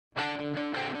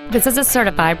This is a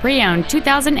certified pre-owned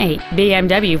 2008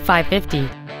 BMW 550.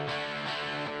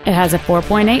 It has a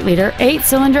 4.8-liter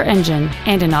 8-cylinder engine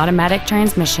and an automatic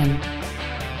transmission.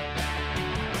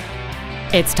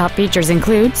 Its top features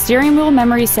include steering wheel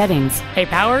memory settings, a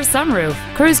power sunroof,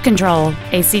 cruise control,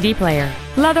 a CD player,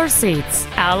 leather seats,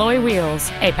 alloy wheels,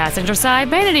 a passenger side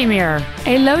vanity mirror,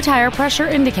 a low tire pressure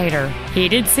indicator,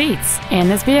 heated seats, and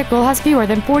this vehicle has fewer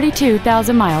than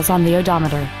 42,000 miles on the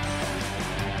odometer.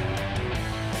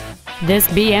 This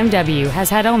BMW has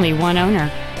had only one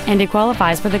owner, and it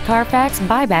qualifies for the Carfax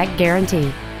buyback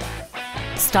guarantee.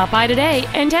 Stop by today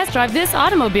and test drive this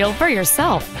automobile for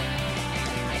yourself.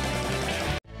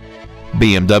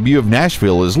 BMW of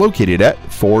Nashville is located at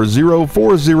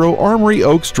 4040 Armory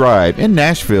Oaks Drive in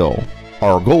Nashville.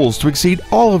 Our goal is to exceed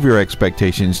all of your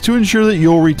expectations to ensure that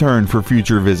you'll return for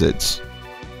future visits.